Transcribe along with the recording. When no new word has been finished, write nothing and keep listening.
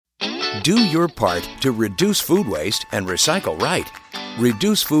Do your part to reduce food waste and recycle right.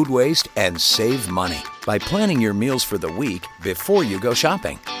 Reduce food waste and save money by planning your meals for the week before you go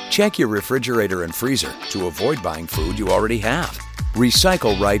shopping. Check your refrigerator and freezer to avoid buying food you already have.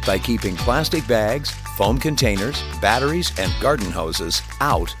 Recycle right by keeping plastic bags, foam containers, batteries, and garden hoses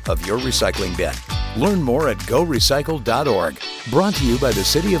out of your recycling bin. Learn more at gorecycle.org. Brought to you by the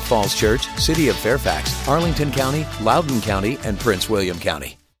City of Falls Church, City of Fairfax, Arlington County, Loudoun County, and Prince William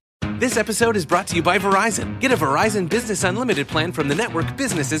County. This episode is brought to you by Verizon. Get a Verizon Business Unlimited plan from the network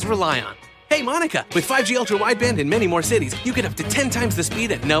businesses rely on. Hey, Monica, with 5G Ultra Wideband in many more cities, you get up to 10 times the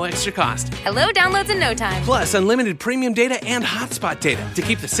speed at no extra cost. Hello, downloads in no time. Plus, unlimited premium data and hotspot data to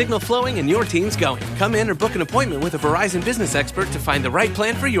keep the signal flowing and your teams going. Come in or book an appointment with a Verizon business expert to find the right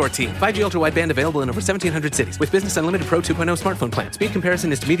plan for your team. 5G Ultra Wideband available in over 1,700 cities with Business Unlimited Pro 2.0 smartphone plan. Speed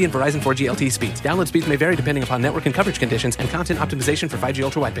comparison is to median Verizon 4G LTE speeds. Download speeds may vary depending upon network and coverage conditions and content optimization for 5G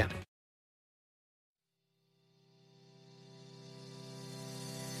Ultra Wideband.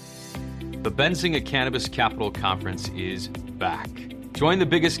 The Benzinga Cannabis Capital Conference is back. Join the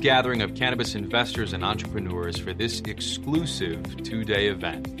biggest gathering of cannabis investors and entrepreneurs for this exclusive two-day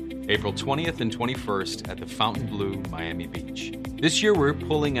event, April 20th and 21st at the Fontainebleau, Miami Beach. This year, we're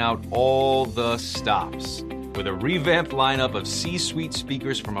pulling out all the stops with a revamped lineup of C-suite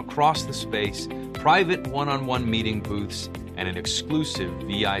speakers from across the space, private one-on-one meeting booths, and an exclusive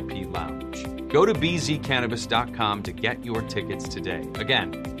VIP lounge. Go to bzcannabis.com to get your tickets today.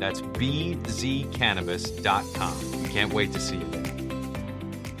 Again, that's bzcannabis.com. We can't wait to see you there.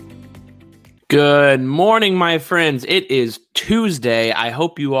 Good morning, my friends. It is Tuesday. I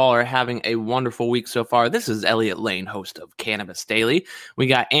hope you all are having a wonderful week so far. This is Elliot Lane, host of Cannabis Daily. We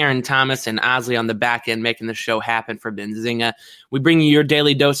got Aaron Thomas and Osley on the back end making the show happen for Benzinga. We bring you your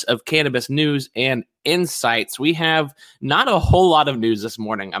daily dose of cannabis news and insights. We have not a whole lot of news this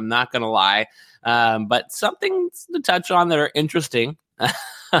morning, I'm not going to lie, but something to touch on that are interesting.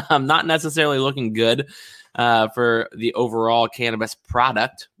 Not necessarily looking good for the overall cannabis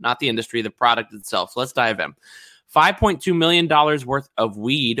product, not the industry, the product itself. So let's dive in. $5.2 million worth of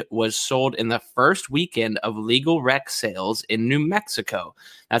weed was sold in the first weekend of legal rec sales in New Mexico.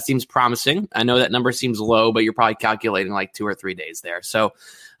 That seems promising. I know that number seems low, but you're probably calculating like 2 or 3 days there. So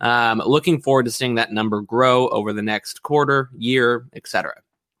looking forward to seeing that number grow over the next quarter, year, etc.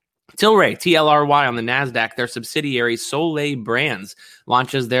 Tilray, TLRY on the NASDAQ, their subsidiary Soleil Brands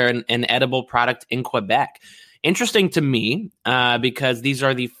launches an edible product in Quebec. Interesting to me because these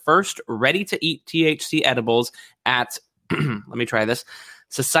are the first ready-to-eat THC edibles at, let me try this,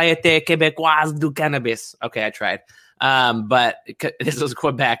 Société Québécoise du Cannabis. Okay, I tried. But this is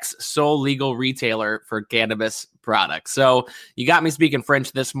Quebec's sole legal retailer for cannabis products. So you got me speaking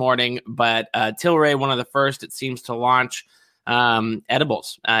French this morning, but Tilray, one of the first, it seems, to launch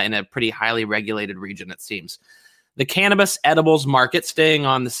edibles in a pretty highly regulated region, it seems. The cannabis edibles market, staying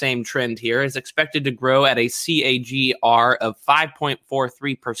on the same trend here, is expected to grow at a CAGR of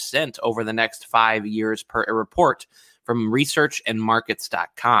 5.43% over the next 5 years per a report from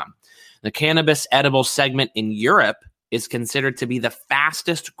researchandmarkets.com. The cannabis edibles segment in Europe is considered to be the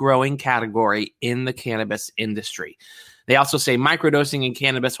fastest growing category in the cannabis industry. They also say microdosing in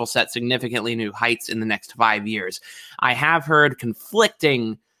cannabis will set significantly new heights in the next 5 years. I have heard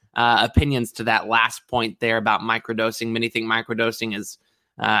conflicting opinions to that last point there about microdosing. Many think microdosing is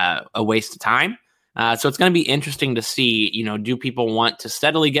a waste of time. So it's going to be interesting to see, do people want to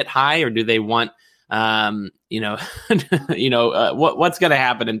steadily get high, or do they want, what's going to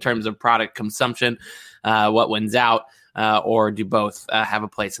happen in terms of product consumption, what wins out, or do both have a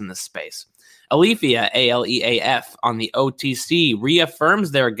place in this space? Aleafia, ALEAF, on the OTC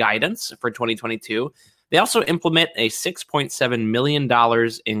reaffirms their guidance for 2022. They also implement a $6.7 million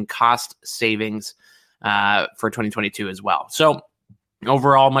in cost savings for 2022 as well. So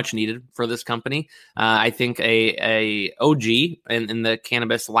overall, much needed for this company. I think a OG in the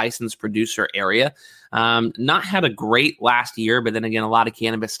cannabis license producer area. Not had a great last year, but then again, a lot of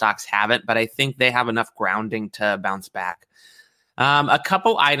cannabis stocks haven't. But I think they have enough grounding to bounce back. A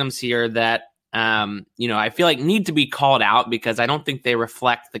couple items here that I feel like need to be called out because I don't think they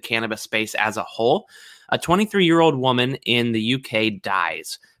reflect the cannabis space as a whole. A 23-year-old woman in the UK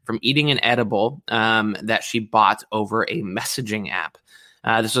dies from eating an edible that she bought over a messaging app.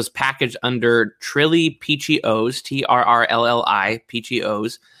 This was packaged under Trilly Peachy O's, TRRLLI, Peachy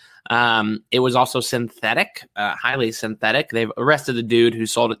O's. It was also synthetic, highly synthetic. They've arrested the dude who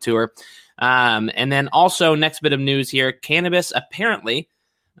sold it to her. And then also, next bit of news here, cannabis apparently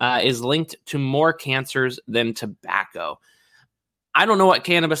is linked to more cancers than tobacco. I don't know what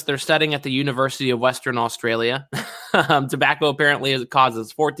cannabis they're studying at the University of Western Australia. Tobacco apparently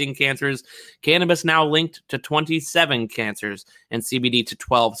causes 14 cancers. Cannabis now linked to 27 cancers and CBD to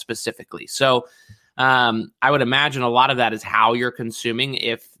 12 specifically. So I would imagine a lot of that is how you're consuming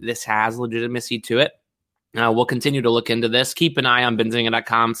if this has legitimacy to it. We'll continue to look into this. Keep an eye on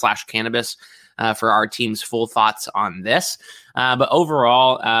benzinga.com/cannabis for our team's full thoughts on this. But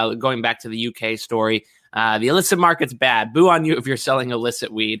overall, going back to the UK story, the illicit market's bad. Boo on you if you're selling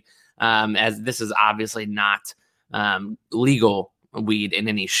illicit weed, as this is obviously not legal weed in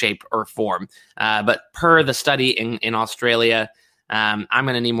any shape or form. But per the study in Australia, I'm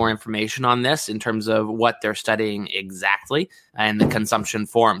going to need more information on this in terms of what they're studying exactly and the consumption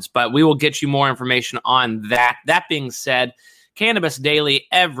forms. But we will get you more information on that. That being said, Cannabis Daily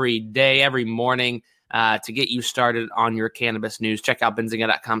every day, every morning. To get you started on your cannabis news, check out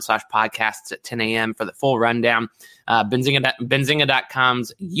benzinga.com/podcasts at 10 a.m. for the full rundown.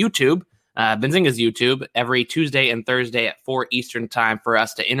 Benzinga.com's YouTube, Benzinga's YouTube, every Tuesday and Thursday at 4 Eastern time for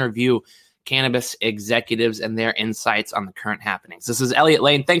us to interview cannabis executives and their insights on the current happenings. This is Elliot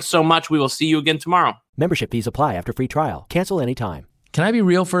Lane. Thanks so much. We will see you again tomorrow. Membership fees apply after free trial. Cancel anytime. Can I be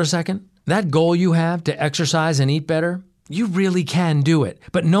real for a second? That goal you have to exercise and eat better, you really can do it,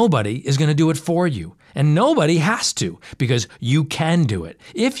 but nobody is going to do it for you. And nobody has to, because you can do it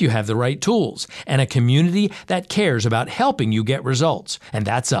if you have the right tools and a community that cares about helping you get results. And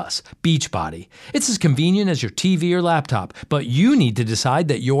that's us, Beachbody. It's as convenient as your TV or laptop, but you need to decide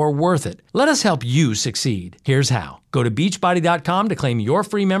that you're worth it. Let us help you succeed. Here's how. Go to beachbody.com to claim your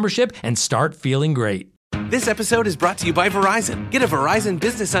free membership and start feeling great. This episode is brought to you by Verizon. Get a Verizon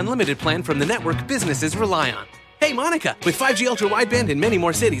Business Unlimited plan from the network businesses rely on. Hey, Monica, with 5G Ultra Wideband in many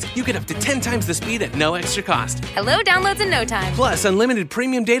more cities, you get up to 10 times the speed at no extra cost. Hello, downloads in no time. Plus, unlimited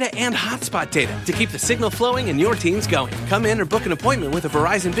premium data and hotspot data to keep the signal flowing and your teams going. Come in or book an appointment with a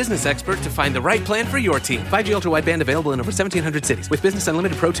Verizon business expert to find the right plan for your team. 5G Ultra Wideband available in over 1,700 cities with Business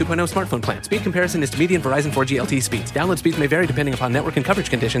Unlimited Pro 2.0 smartphone plan. Speed comparison is to median Verizon 4G LTE speeds. Download speeds may vary depending upon network and coverage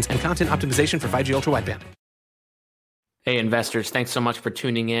conditions and content optimization for 5G Ultra Wideband. Hey, investors, thanks so much for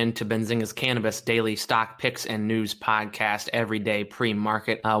tuning in to Benzinga's Cannabis Daily Stock Picks and News Podcast every day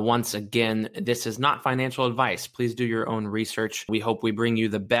pre-market. Once again, this is not financial advice. Please do your own research. We hope we bring you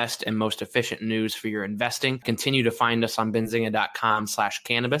the best and most efficient news for your investing. Continue to find us on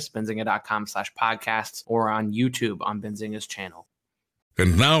benzinga.com/cannabis, benzinga.com/podcasts, or on YouTube on Benzinga's channel.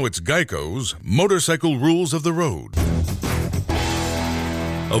 And now it's Geico's Motorcycle Rules of the Road.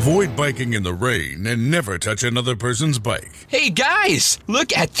 Avoid biking in the rain and never touch another person's bike. Hey guys,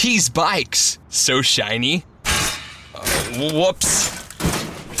 look at these bikes. So shiny. Whoops.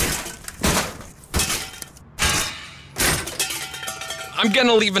 I'm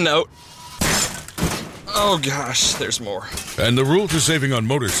gonna leave a note. Oh gosh, there's more. And the rule to saving on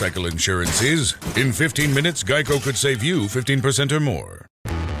motorcycle insurance is, in 15 minutes, Geico could save you 15% or more.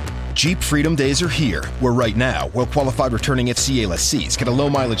 Jeep Freedom Days are here, where right now, well-qualified returning FCA lessees get a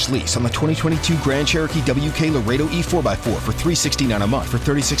low-mileage lease on the 2022 Grand Cherokee WK Laredo E4x4 for $369 a month for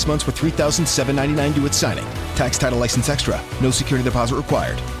 36 months with $3,799 due at signing. Tax, title, license extra. No security deposit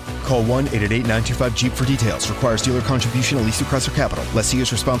required. Call 1-888-925-JEEP for details. Requires dealer contribution at least through Chrysler Capital. Lessee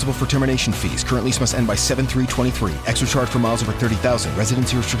is responsible for termination fees. Current lease must end by 7/3/23. Extra charge for miles over 30,000.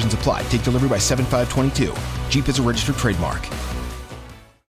 Residency restrictions apply. Take delivery by 7/5/22. Jeep is a registered trademark.